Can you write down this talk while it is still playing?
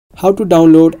How to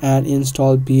download and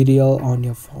install BeReal on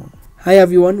your phone. Hi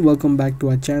everyone, welcome back to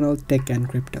our channel Tech and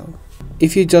Crypto.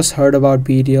 If you just heard about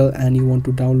BeReal and you want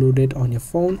to download it on your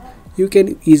phone, you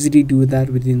can easily do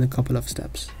that within a couple of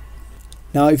steps.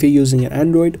 Now if you're using an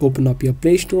Android, open up your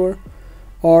Play Store,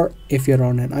 or if you're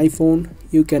on an iPhone,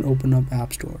 you can open up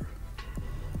App Store.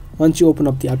 Once you open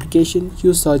up the application,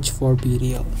 you search for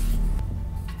BeReal.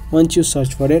 Once you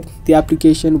search for it, the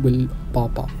application will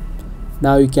pop up.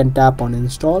 Now you can tap on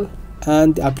install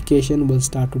and the application will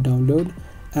start to download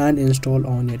and install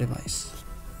on your device.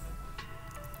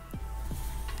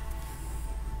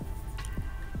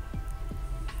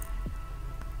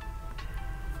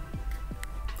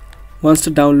 Once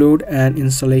the download and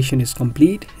installation is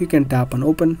complete, you can tap on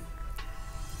open.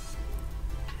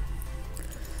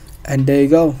 And there you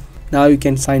go. Now you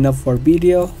can sign up for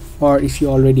BeReal, or if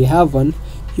you already have one,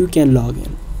 you can log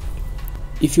in.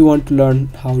 If you want to learn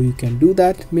how you can do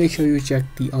that, make sure you check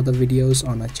the other videos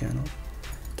on our channel.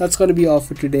 That's gonna be all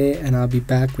for today, and I'll be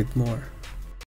back with more.